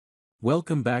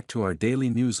Welcome back to our daily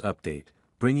news update,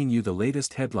 bringing you the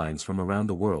latest headlines from around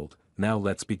the world. Now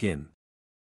let's begin.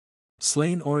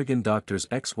 Slain Oregon doctor's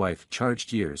ex-wife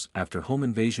charged years after home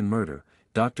invasion murder.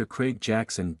 Dr. Craig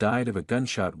Jackson died of a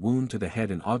gunshot wound to the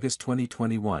head in August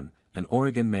 2021. An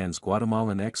Oregon man's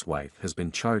Guatemalan ex-wife has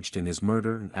been charged in his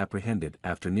murder and apprehended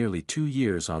after nearly 2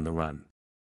 years on the run.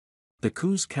 The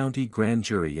Coos County grand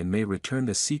jury in May returned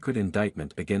a secret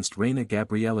indictment against Reina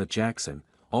Gabriela Jackson,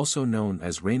 also known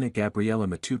as Reina Gabriela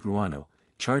Matute-Ruano,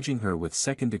 charging her with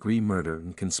second-degree murder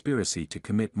and conspiracy to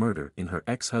commit murder in her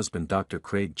ex-husband Dr.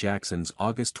 Craig Jackson's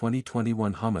August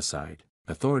 2021 homicide.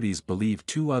 Authorities believe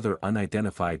 2 other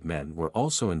unidentified men were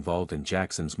also involved in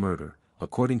Jackson's murder,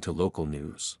 according to local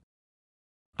news.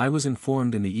 I was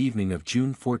informed in the evening of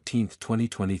June 14,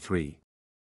 2023.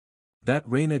 That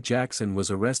Reina Jackson was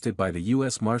arrested by the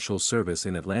U.S. Marshals Service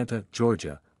in Atlanta,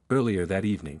 Georgia, earlier that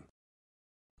evening.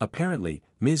 Apparently,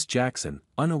 Ms. Jackson,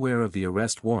 unaware of the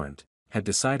arrest warrant, had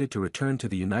decided to return to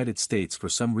the United States for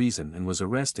some reason and was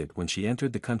arrested when she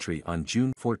entered the country on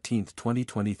June 14,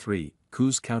 2023,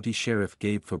 Coos County Sheriff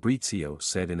Gabe Fabrizio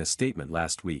said in a statement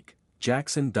last week.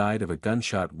 Jackson died of a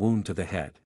gunshot wound to the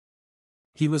head.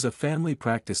 He was a family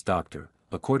practice doctor,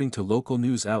 according to local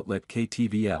news outlet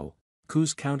KTVL.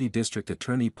 Coos County District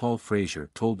Attorney Paul Frazier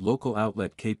told local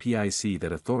outlet KPIC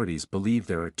that authorities believe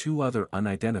there are 2 other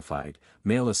unidentified,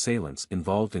 male assailants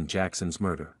involved in Jackson's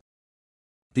murder.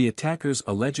 The attackers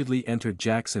allegedly entered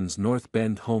Jackson's North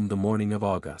Bend home the morning of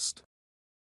August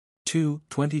 2,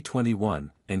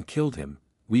 2021, and killed him.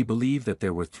 We believe that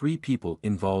there were 3 people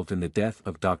involved in the death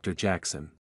of Dr.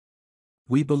 Jackson.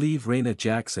 We believe Reina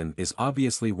Jackson is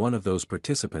obviously one of those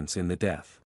participants in the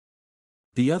death.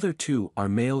 The other 2 are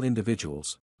male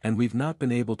individuals, and we've not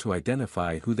been able to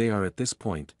identify who they are at this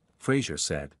point, Frazier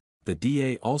said. The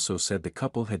DA also said the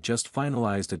couple had just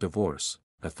finalized a divorce.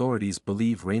 Authorities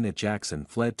believe Reina Jackson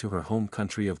fled to her home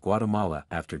country of Guatemala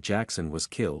after Jackson was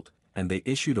killed, and they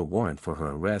issued a warrant for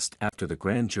her arrest after the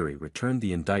grand jury returned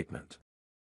the indictment.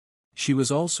 She was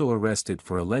also arrested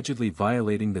for allegedly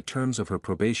violating the terms of her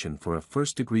probation for a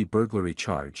first-degree burglary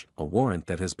charge, a warrant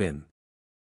that has been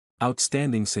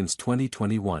outstanding since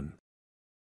 2021.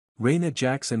 Reina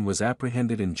Jackson was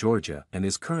apprehended in Georgia and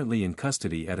is currently in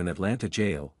custody at an Atlanta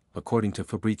jail, according to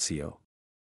Fabrizio.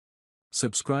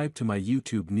 Subscribe to my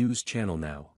YouTube news channel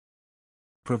now,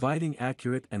 providing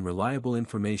accurate and reliable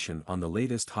information on the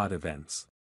latest hot events.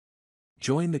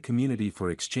 Join the community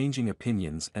for exchanging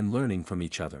opinions and learning from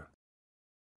each other.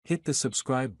 Hit the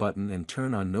subscribe button and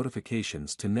turn on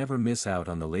notifications to never miss out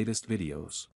on the latest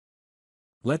videos.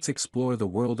 Let's explore the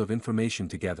world of information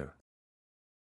together.